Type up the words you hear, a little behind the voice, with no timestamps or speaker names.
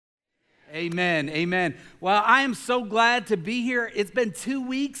Amen, amen. Well, I am so glad to be here. It's been 2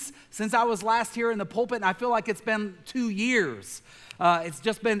 weeks since I was last here in the pulpit, and I feel like it's been 2 years.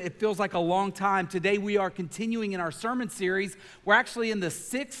 It feels like a long time. Today we are continuing in our sermon series. We're actually in the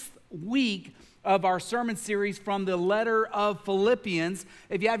 6th week of our sermon series from the letter of Philippians.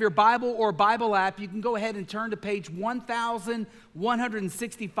 If you have your Bible or Bible app, you can go ahead and turn to page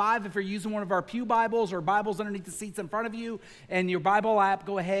 1165 if you're using one of our pew Bibles or Bibles underneath the seats in front of you. And your Bible app,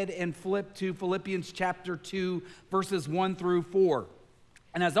 go ahead and flip to Philippians chapter 2, verses 1 through 4.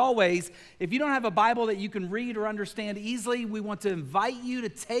 And as always, if you don't have a Bible that you can read or understand easily, we want to invite you to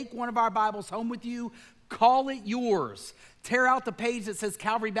take one of our Bibles home with you. Call it yours. Tear out the page that says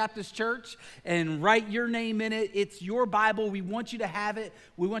Calvary Baptist Church and write your name in it. It's your Bible. We want you to have it.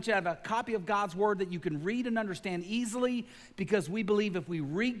 We want you to have a copy of God's Word that you can read and understand easily, because we believe if we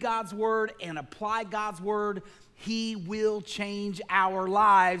read God's Word and apply God's Word, He will change our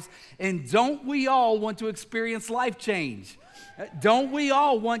lives. And don't we all want to experience life change? Don't we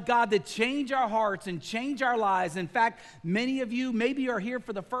all want God to change our hearts and change our lives? In fact, many of you maybe are here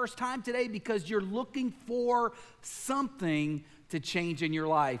for the first time today because you're looking for something to change in your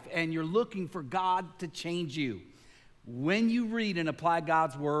life, and you're looking for God to change you. When you read and apply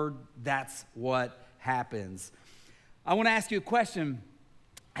God's Word, that's what happens. I want to ask you a question.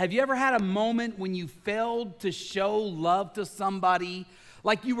 Have you ever had a moment when you failed to show love to somebody?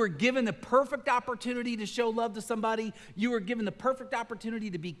 Like you were given the perfect opportunity to show love to somebody, you were given the perfect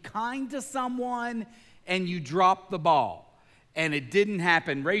opportunity to be kind to someone, and you dropped the ball, and it didn't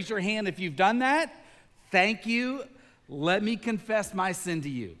happen. Raise your hand if you've done that. Thank you. Let me confess my sin to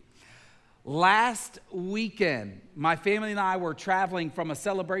you. Last weekend, my family and I were traveling from a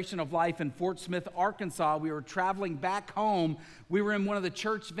celebration of life in Fort Smith, Arkansas. We were traveling back home. We were in one of the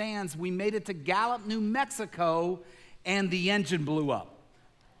church vans. We made it to Gallup, New Mexico, and the engine blew up.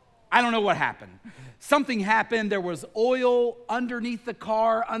 I don't know what happened. Something happened. There was oil underneath the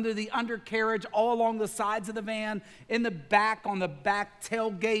car, under the undercarriage, all along the sides of the van, in the back, on the back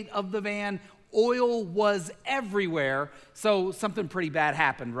tailgate of the van. Oil was everywhere. So something pretty bad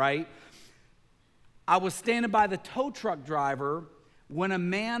happened, right? I was standing by the tow truck driver when a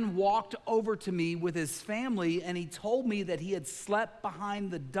man walked over to me with his family, and he told me that he had slept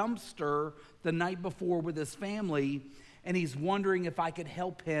behind the dumpster the night before with his family, and he's wondering if I could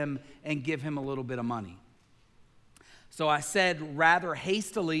help him and give him a little bit of money. So I said rather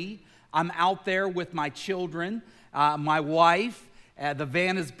hastily, I'm out there with my children, my wife, the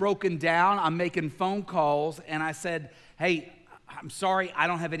van is broken down, I'm making phone calls, and I said, hey, I'm sorry, I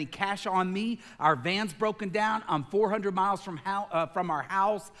don't have any cash on me. Our van's broken down. I'm 400 miles from our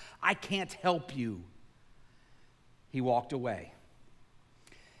house. I can't help you. He walked away.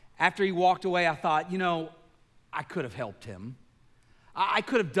 After he walked away, I thought, I could have helped him. I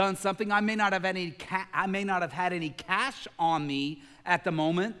could have done something. I may not have had any cash on me at the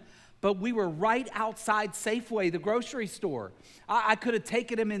moment, but we were right outside Safeway, the grocery store. I could have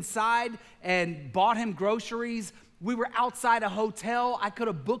taken him inside and bought him groceries. We were outside a hotel. I could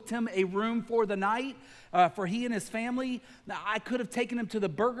have booked him a room for the night for he and his family. I could have taken him to the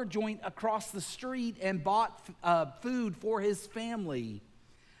burger joint across the street and bought food for his family.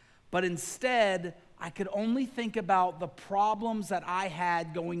 But instead, I could only think about the problems that I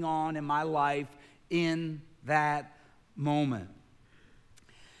had going on in my life in that moment.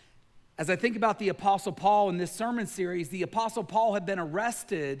 As I think about the Apostle Paul in this sermon series, the Apostle Paul had been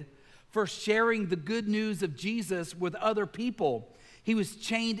arrested for sharing the good news of Jesus with other people. He was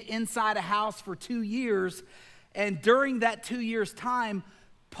chained inside a house for 2 years, and during that 2 years' time,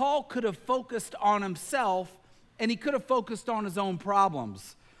 Paul could have focused on himself, and he could have focused on his own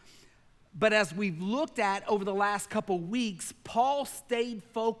problems. But as we've looked at over the last couple weeks, Paul stayed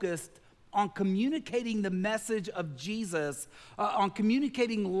focused on communicating the message of Jesus, on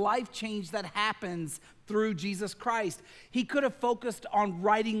communicating life change that happens through Jesus Christ. He could have focused on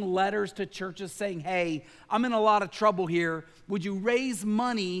writing letters to churches saying, hey, I'm in a lot of trouble here. Would you raise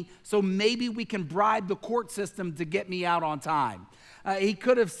money so maybe we can bribe the court system to get me out on time? He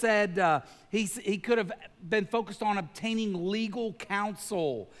could have said, he could have been focused on obtaining legal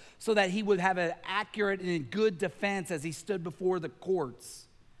counsel so that he would have an accurate and good defense as he stood before the courts.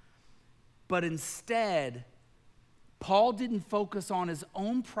 But instead, Paul didn't focus on his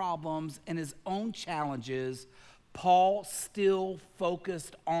own problems and his own challenges. Paul still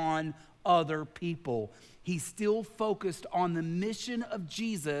focused on other people. He still focused on the mission of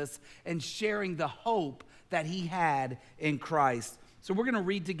Jesus and sharing the hope that he had in Christ. So we're going to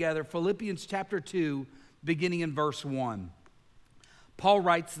read together Philippians chapter 2, beginning in verse 1. Paul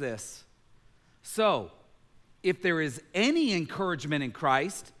writes this: So, if there is any encouragement in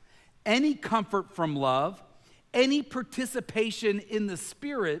Christ, any comfort from love, any participation in the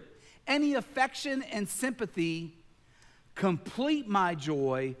Spirit, any affection and sympathy. Complete my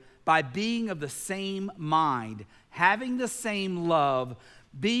joy by being of the same mind, having the same love,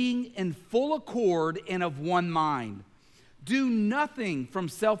 being in full accord and of one mind. Do nothing from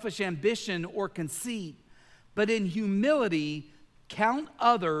selfish ambition or conceit, but in humility count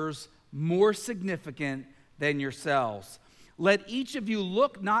others more significant than yourselves. Let each of you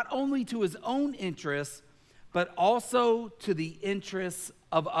look not only to his own interests, but also to the interests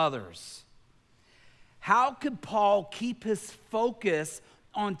of others. How could Paul keep his focus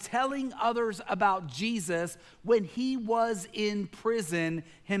on telling others about Jesus when he was in prison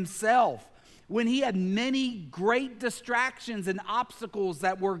himself? When he had many great distractions and obstacles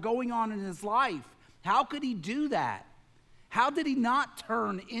that were going on in his life? How could he do that? How did he not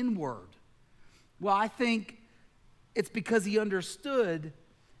turn inward? Well, I think it's because he understood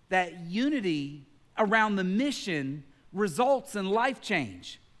that unity around the mission results in life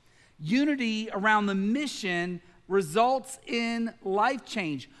change. Unity around the mission results in life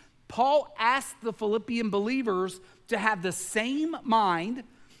change. Paul asked the Philippian believers to have the same mind,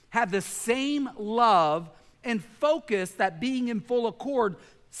 have the same love, and focus that being in full accord,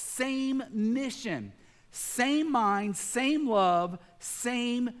 same mission, same mind, same love,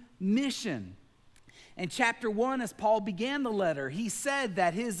 same mission. In chapter 1, as Paul began the letter, he said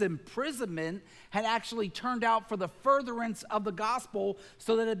that his imprisonment had actually turned out for the furtherance of the gospel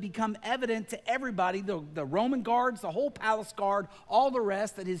so that it had become evident to everybody, the Roman guards, the whole palace guard, all the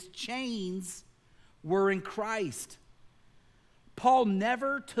rest, that his chains were in Christ. Paul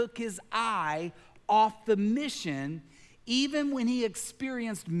never took his eye off the mission, even when he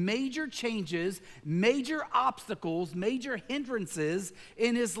experienced major changes, major obstacles, major hindrances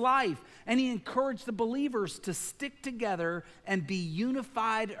in his life. And he encouraged the believers to stick together and be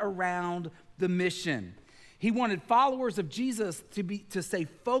unified around the mission. He wanted followers of Jesus to stay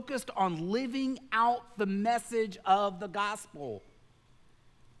focused on living out the message of the gospel.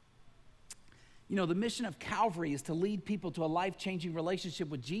 You know, the mission of Calvary is to lead people to a life-changing relationship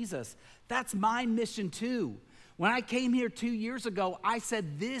with Jesus. That's my mission too. When I came here 2 years ago, I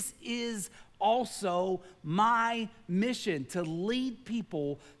said, this is also my mission, to lead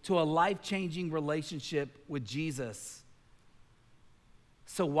people to a life-changing relationship with Jesus.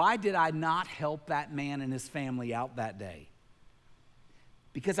 So why did I not help that man and his family out that day?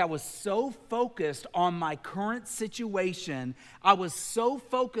 Because I was so focused on my current situation. I was so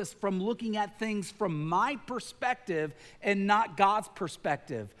focused from looking at things from my perspective and not God's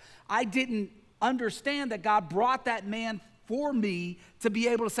perspective. I didn't understand that God brought that man for me to be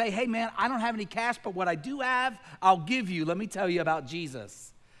able to say, hey man, I don't have any cash, but what I do have, I'll give you. Let me tell you about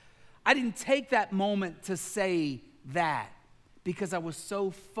Jesus. I didn't take that moment to say that because I was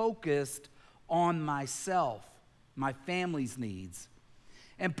so focused on myself, my family's needs.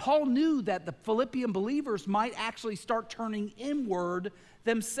 And Paul knew that the Philippian believers might actually start turning inward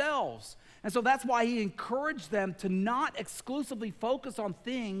themselves. And so that's why he encouraged them to not exclusively focus on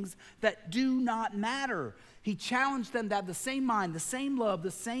things that do not matter. He challenged them to have the same mind, the same love, the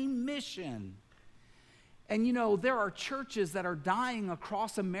same mission. And you know, there are churches that are dying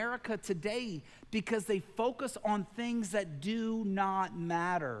across America today because they focus on things that do not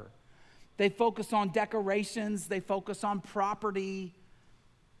matter. They focus on decorations, they focus on property,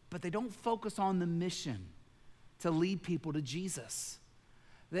 but they don't focus on the mission to lead people to Jesus.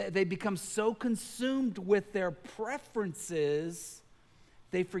 They become so consumed with their preferences,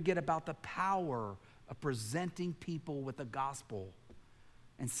 they forget about the power of presenting people with the gospel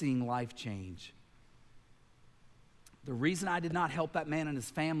and seeing life change. The reason I did not help that man and his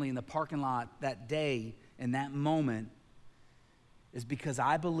family in the parking lot that day, in that moment, is because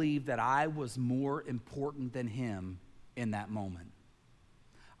I believe that I was more important than him in that moment.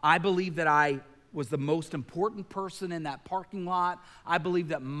 I believe that I was the most important person in that parking lot. I believe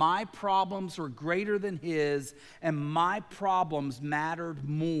that my problems were greater than his, and my problems mattered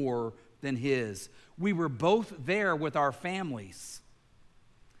more than his. We were both there with our families.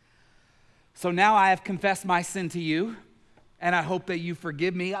 So now I have confessed my sin to you, and I hope that you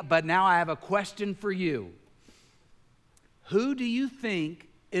forgive me, but now I have a question for you. Who do you think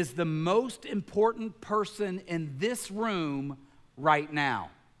is the most important person in this room right now?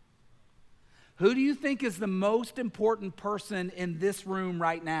 Who do you think is the most important person in this room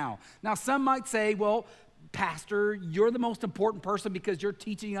right now? Now, some might say, well, Pastor, you're the most important person because you're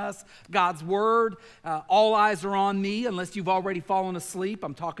teaching us God's word. All eyes are on me unless you've already fallen asleep.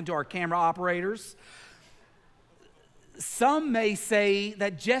 I'm talking to our camera operators. Some may say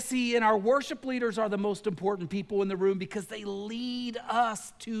that Jesse and our worship leaders are the most important people in the room because they lead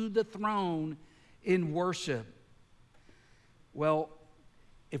us to the throne in worship. Well,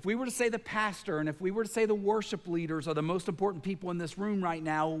 if we were to say the pastor and if we were to say the worship leaders are the most important people in this room right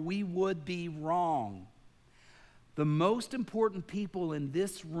now, we would be wrong. The most important people in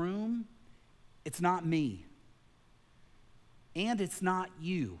this room, it's not me. And it's not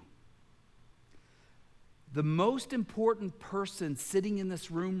you. The most important person sitting in this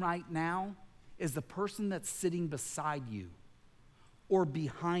room right now is the person that's sitting beside you, or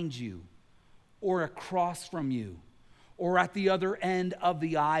behind you, or across from you, or at the other end of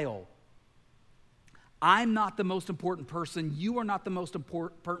the aisle. I'm not the most important person. You are not the most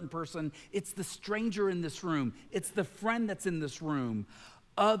important person. It's the stranger in this room. It's the friend that's in this room.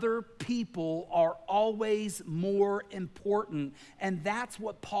 Other people are always more important, and that's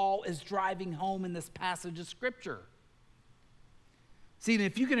what Paul is driving home in this passage of Scripture. See,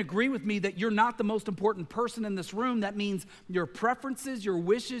 if you can agree with me that you're not the most important person in this room, that means your preferences, your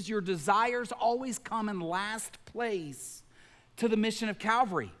wishes, your desires always come in last place to the mission of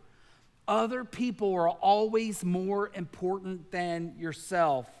Calvary. Other people are always more important than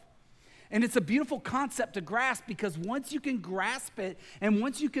yourself. And it's a beautiful concept to grasp, because once you can grasp it and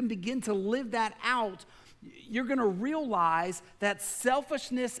once you can begin to live that out, you're going to realize that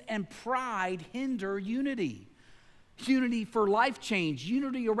selfishness and pride hinder unity. Unity for life change,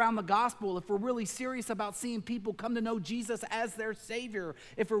 unity around the gospel. If we're really serious about seeing people come to know Jesus as their Savior,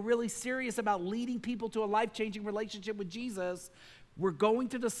 if we're really serious about leading people to a life-changing relationship with Jesus, we're going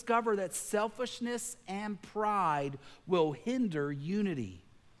to discover that selfishness and pride will hinder unity.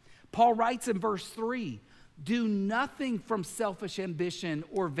 Paul writes in verse 3, "Do nothing from selfish ambition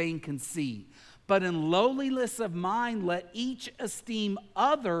or vain conceit, but in lowliness of mind let each esteem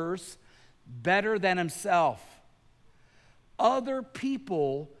others better than himself." Other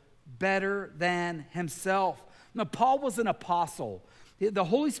people better than himself. Now, Paul was an apostle. The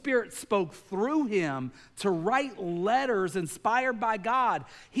Holy Spirit spoke through him to write letters inspired by God.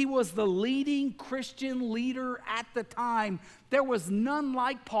 He was the leading Christian leader at the time. There was none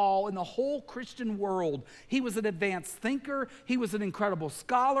like Paul in the whole Christian world. He was an advanced thinker. He was an incredible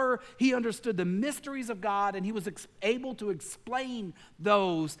scholar. He understood the mysteries of God, and he was able to explain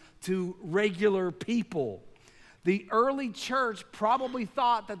those to regular people. The early church probably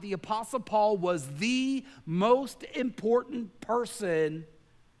thought that the Apostle Paul was the most important person,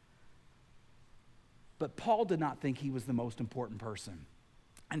 but Paul did not think he was the most important person.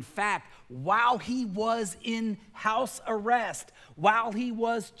 In fact, while he was in house arrest, while he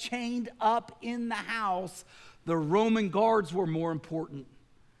was chained up in the house, the Roman guards were more important.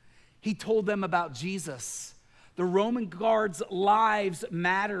 He told them about Jesus. The Roman guards' lives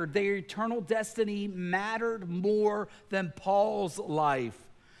mattered. Their eternal destiny mattered more than Paul's life.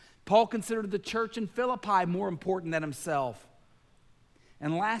 Paul considered the church in Philippi more important than himself.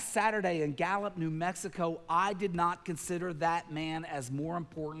 And last Saturday in Gallup, New Mexico, I did not consider that man as more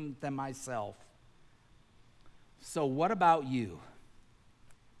important than myself. So what about you?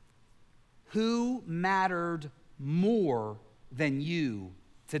 Who mattered more than you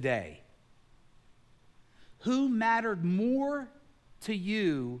today? Who mattered more to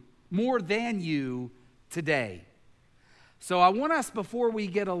you, more than you today? So I want us, before we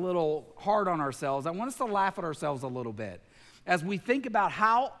get a little hard on ourselves, I want us to laugh at ourselves a little bit as we think about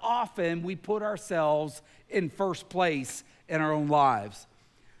how often we put ourselves in first place in our own lives.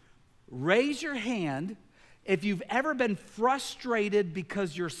 Raise your hand if you've ever been frustrated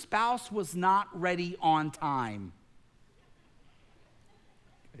because your spouse was not ready on time.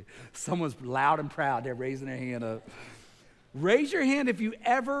 Someone's loud and proud. They're raising their hand up. Raise your hand if you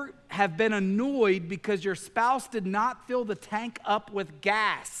ever have been annoyed because your spouse did not fill the tank up with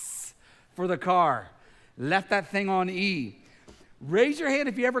gas for the car. Left that thing on E. Raise your hand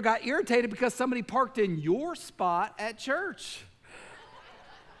if you ever got irritated because somebody parked in your spot at church.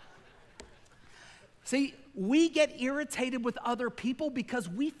 See, we get irritated with other people because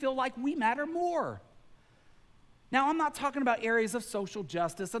we feel like we matter more. Now, I'm not talking about areas of social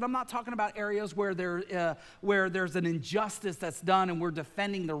justice, and I'm not talking about areas where there's an injustice that's done and we're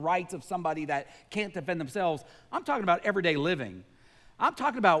defending the rights of somebody that can't defend themselves. I'm talking about everyday living. I'm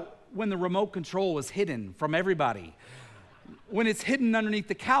talking about when the remote control is hidden from everybody, when it's hidden underneath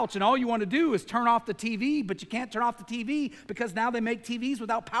the couch, and all you want to do is turn off the TV, but you can't turn off the TV because now they make TVs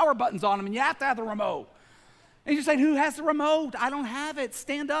without power buttons on them, and you have to have the remote. And you're saying, who has the remote? I don't have it.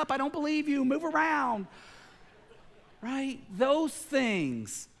 Stand up. I don't believe you. Move around. Right? Those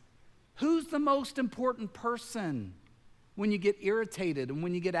things. Who's the most important person when you get irritated and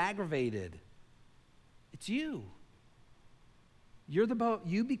when you get aggravated? It's you.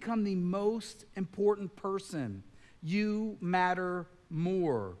 You become the most important person. You matter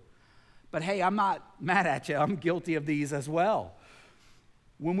more. But hey, I'm not mad at you. I'm guilty of these as well.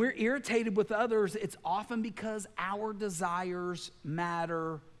 When we're irritated with others, it's often because our desires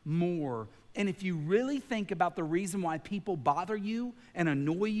matter more. And if you really think about the reason why people bother you and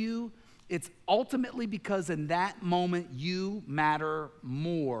annoy you, it's ultimately because in that moment you matter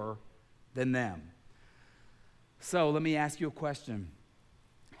more than them. So let me ask you a question.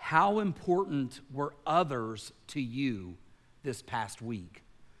 How important were others to you this past week?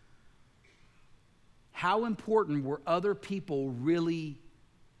 How important were other people really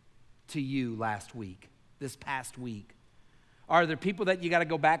to you last week, this past week? Are there people that you got to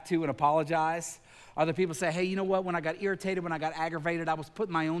go back to and apologize? Are there people say, hey, you know what? When I got irritated, when I got aggravated, I was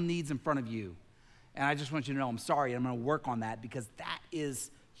putting my own needs in front of you. And I just want you to know I'm sorry. I'm going to work on that because that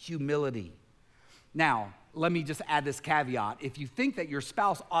is humility. Now, let me just add this caveat. If you think that your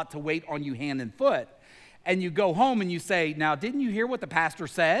spouse ought to wait on you hand and foot, and you go home and you say, now, didn't you hear what the pastor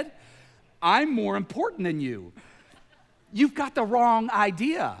said? I'm more important than you. You've got the wrong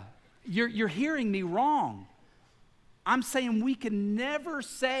idea. You're hearing me wrong. I'm saying we can never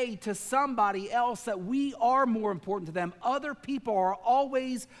say to somebody else that we are more important to them. Other people are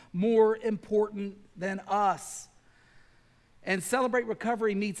always more important than us. And Celebrate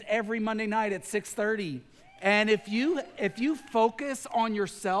Recovery meets every Monday night at 6:30. And if you focus on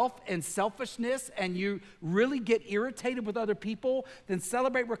yourself and selfishness and you really get irritated with other people, then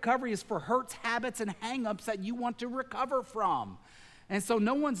Celebrate Recovery is for hurts, habits, and hang-ups that you want to recover from. And so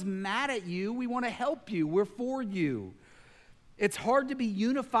no one's mad at you. We want to help you. We're for you. It's hard to be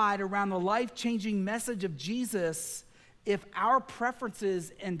unified around the life-changing message of Jesus if our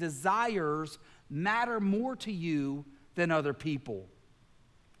preferences and desires matter more to you than other people.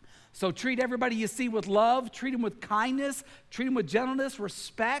 So treat everybody you see with love, treat them with kindness, treat them with gentleness,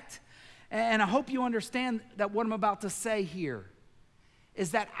 respect. And I hope you understand that what I'm about to say here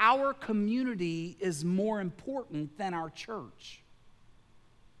is that our community is more important than our church.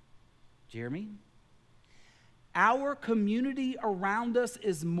 Jeremy? Our community around us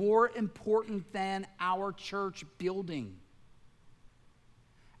is more important than our church building.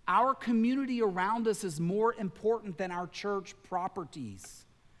 Our community around us is more important than our church properties.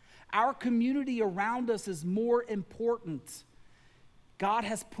 Our community around us is more important. God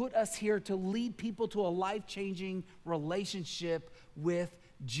has put us here to lead people to a life-changing relationship with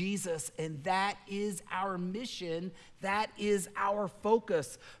Jesus, and that is our mission. That is our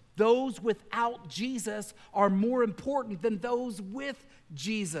focus. Those without Jesus are more important than those with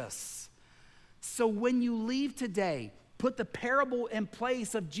Jesus. So when you leave today, put the parable in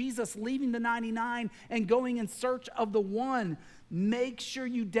place of Jesus leaving the 99 and going in search of the one. Make sure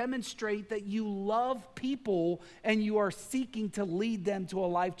you demonstrate that you love people and you are seeking to lead them to a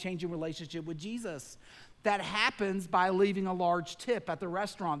life-changing relationship with Jesus. That happens by leaving a large tip at the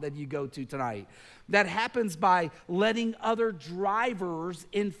restaurant that you go to tonight. That happens by letting other drivers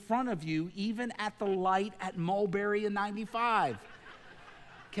in front of you, even at the light at Mulberry and 95.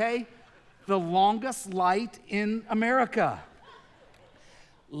 Okay? The longest light in America.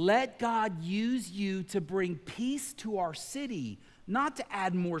 Let God use you to bring peace to our city, not to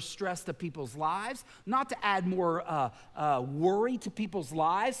add more stress to people's lives, not to add more worry to people's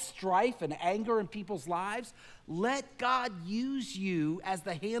lives, strife and anger in people's lives. Let God use you as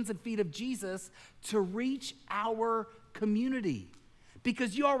the hands and feet of Jesus to reach our community,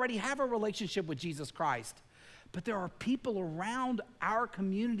 because you already have a relationship with Jesus Christ. But there are people around our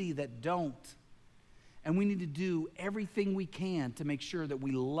community that don't. And we need to do everything we can to make sure that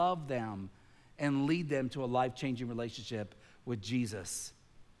we love them and lead them to a life-changing relationship with Jesus.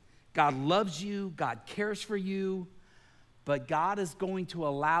 God loves you, God cares for you, but God is going to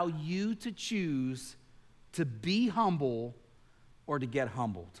allow you to choose to be humble or to get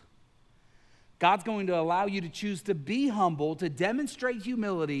humbled. God's going to allow you to choose to be humble, to demonstrate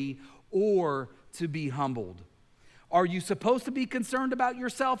humility, or to be humbled. Are you supposed to be concerned about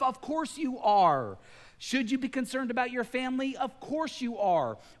yourself? Of course you are. Should you be concerned about your family? Of course you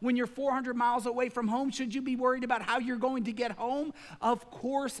are. When you're 400 miles away from home, should you be worried about how you're going to get home? Of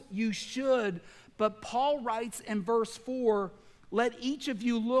course you should. But Paul writes in verse 4, let each of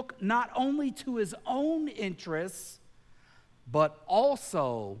you look not only to his own interests, but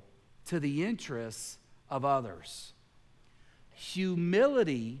also to the interests of others.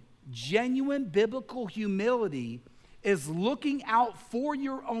 Humility, genuine biblical humility, is looking out for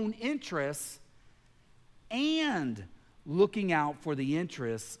your own interests and looking out for the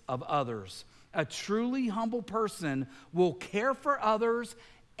interests of others. A truly humble person will care for others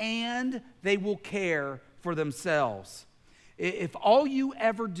and they will care for themselves. If all you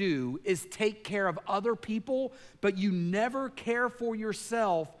ever do is take care of other people, but you never care for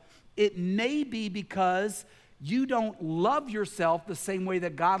yourself, it may be because you don't love yourself the same way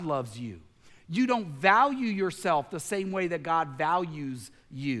that God loves you. You don't value yourself the same way that God values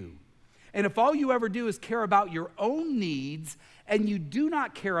you. And if all you ever do is care about your own needs and you do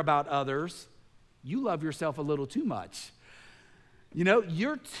not care about others, you love yourself a little too much. You know,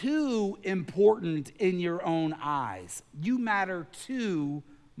 you're too important in your own eyes. You matter too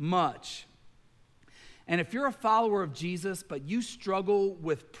much. And if you're a follower of Jesus, but you struggle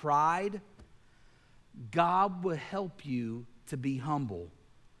with pride, God will help you to be humble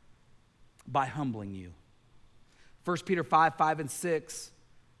by humbling you. 1 Peter 5:5-6,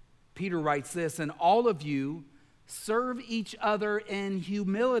 Peter writes this, "And all of you serve each other in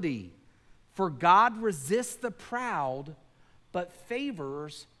humility, for God resists the proud, but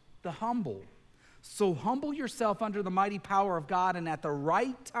favors the humble. So humble yourself under the mighty power of God, and at the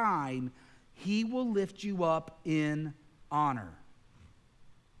right time, He will lift you up in honor."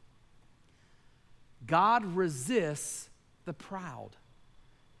 God resists the proud.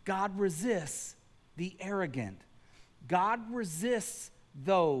 God resists the arrogant. God resists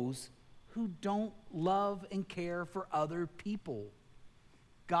those who don't love and care for other people.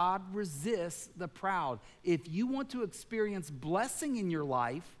 God resists the proud. If you want to experience blessing in your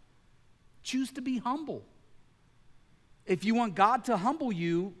life, choose to be humble. If you want God to humble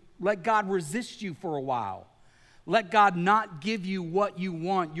you, let God resist you for a while. Let God not give you what you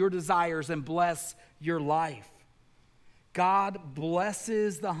want, your desires, and bless your life. God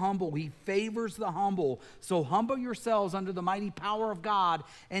blesses the humble. He favors the humble. So humble yourselves under the mighty power of God,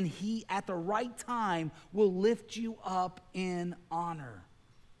 and He, at the right time, will lift you up in honor.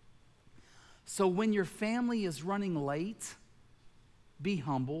 So when your family is running late, be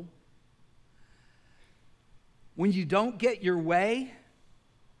humble. When you don't get your way,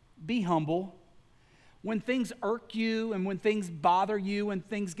 be humble. When things irk you and when things bother you and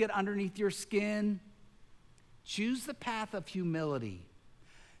things get underneath your skin, choose the path of humility.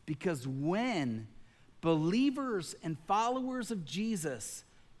 Because when believers and followers of Jesus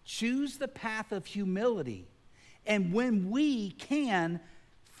choose the path of humility, and when we can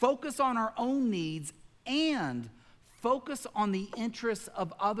focus on our own needs and focus on the interests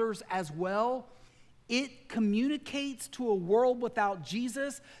of others as well, it communicates to a world without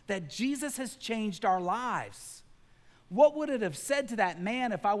Jesus that Jesus has changed our lives. What would it have said to that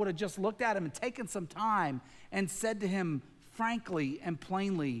man if I would have just looked at him and taken some time and said to him frankly and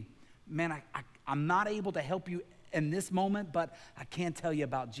plainly, "Man, I'm not able to help you in this moment, but I can tell you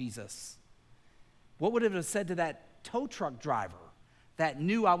about Jesus"? What would it have said to that tow truck driver that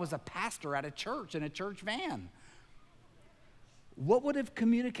knew I was a pastor at a church in a church van? What would have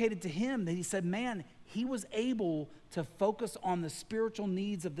communicated to him that he said, man, he was able to focus on the spiritual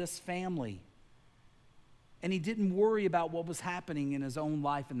needs of this family, and he didn't worry about what was happening in his own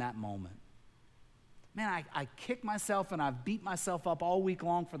life in that moment? Man, I kick myself and I've beat myself up all week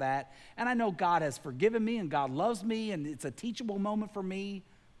long for that. And I know God has forgiven me and God loves me and it's a teachable moment for me.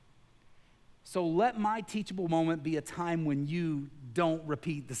 So let my teachable moment be a time when you don't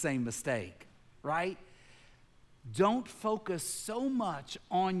repeat the same mistake, right? Don't focus so much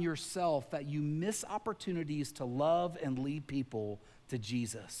on yourself that you miss opportunities to love and lead people to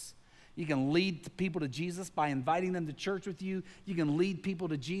Jesus. You can lead people to Jesus by inviting them to church with you. You can lead people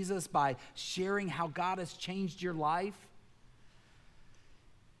to Jesus by sharing how God has changed your life.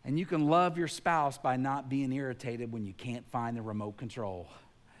 And you can love your spouse by not being irritated when you can't find the remote control.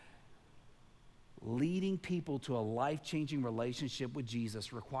 Leading people to a life-changing relationship with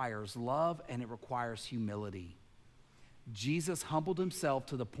Jesus requires love and it requires humility. Jesus humbled himself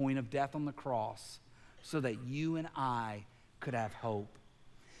to the point of death on the cross so that you and I could have hope.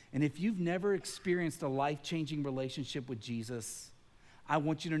 And if you've never experienced a life-changing relationship with Jesus, I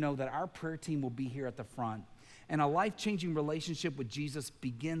want you to know that our prayer team will be here at the front. And a life-changing relationship with Jesus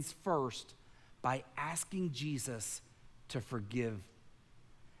begins first by asking Jesus to forgive.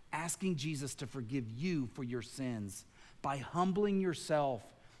 Asking Jesus to forgive you for your sins. By humbling yourself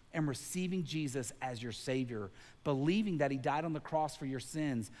and receiving Jesus as your Savior. Believing that he died on the cross for your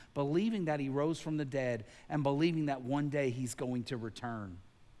sins. Believing that he rose from the dead. And believing that one day he's going to return.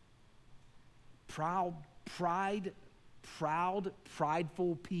 Prideful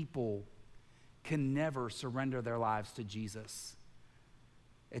people can never surrender their lives to Jesus.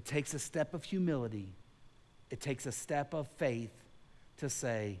 It takes a step of humility. It takes a step of faith to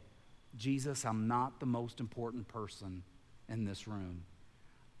say, Jesus, I'm not the most important person in this room.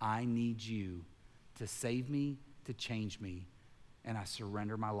 I need you to save me, to change me, and I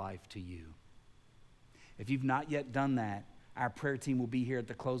surrender my life to you. If you've not yet done that, Our prayer team will be here at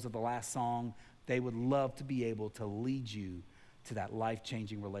the close of the last song. They would love to be able to lead you to that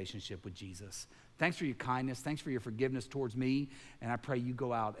life-changing relationship with Jesus. Thanks for your kindness. Thanks for your forgiveness towards me. And I pray you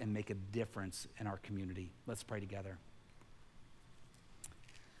go out and make a difference in our community. Let's pray together.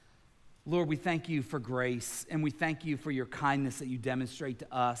 Lord, we thank you for grace, and we thank you for your kindness that you demonstrate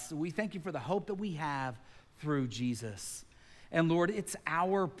to us. We thank you for the hope that we have through Jesus. And Lord, it's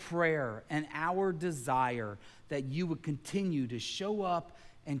our prayer and our desire that you would continue to show up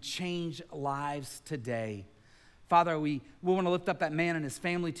and change lives today. Father, we want to lift up that man and his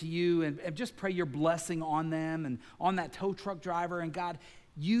family to you and just pray your blessing on them and on that tow truck driver. And God,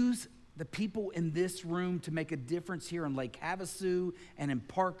 use the people in this room to make a difference here in Lake Havasu and in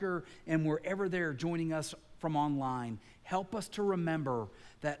Parker and wherever they're joining us from online. Help us to remember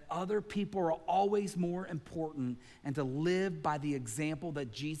that other people are always more important and to live by the example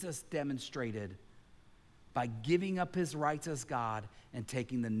that Jesus demonstrated by giving up his rights as God and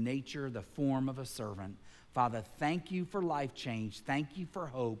taking the nature, the form of a servant. Father, thank you for life change. Thank you for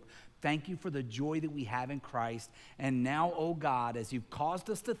hope. Thank you for the joy that we have in Christ. And now, oh God, as you've caused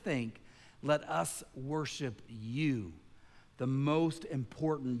us to think, let us worship you, the most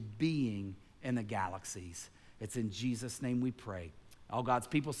important being in the galaxies. It's in Jesus' name we pray. All God's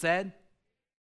people said,